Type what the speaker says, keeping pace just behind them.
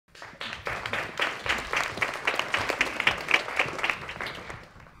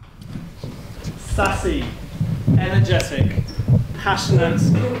sassy, energetic, passionate,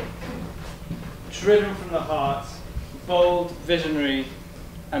 driven from the heart, bold, visionary,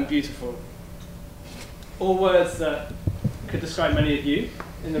 and beautiful. All words that could describe many of you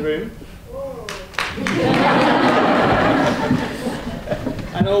in the room.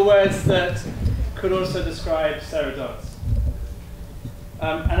 And all words that could also describe Sarah Dodds.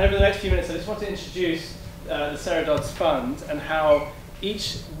 And over the next few minutes, I just want to introduce the Sarah Dodds Fund and how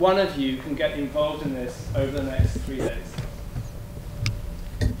each one of you can get involved in this over the next 3 days.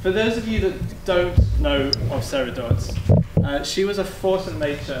 For those of you that don't know of Sarah Dodds, she was a force of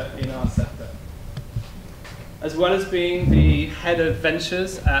nature in our sector. As well as being the head of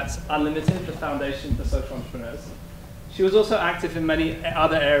ventures at Unlimited, the Foundation for Social Entrepreneurs, she was also active in many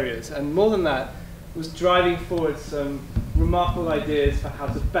other areas, and more than that, was driving forward some remarkable ideas for how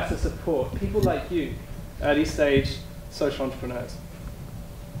to better support people like you, early stage social entrepreneurs.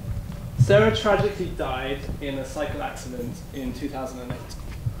 Sarah tragically died in a cycle accident in 2008.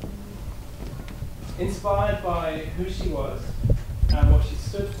 Inspired by who she was and what she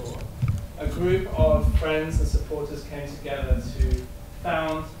stood for, a group of friends and supporters came together to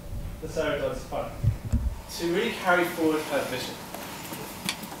found the Sarah Dodds Fund, to really carry forward her vision.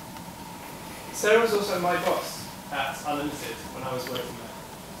 Sarah was also my boss at Unlimited when I was working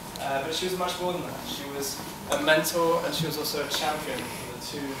there. But she was much more than that. She was a mentor, and she was also a champion for the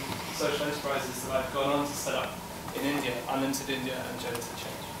two social enterprises that I've gone on to set up in India, Unlimited India and Journey to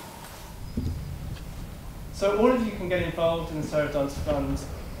Change. So all of you can get involved in the Sarah Dodds Fund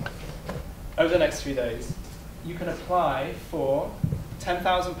over the next 3 days. You can apply for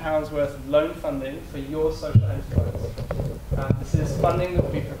 £10,000 worth of loan funding for your social enterprise. This is funding that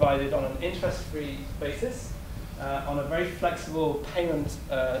will be provided on an interest-free basis, on a very flexible payment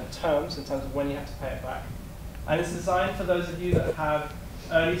terms in terms of when you have to pay it back. And it's designed for those of you that have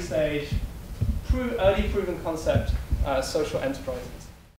early stage, early proven concept social enterprises.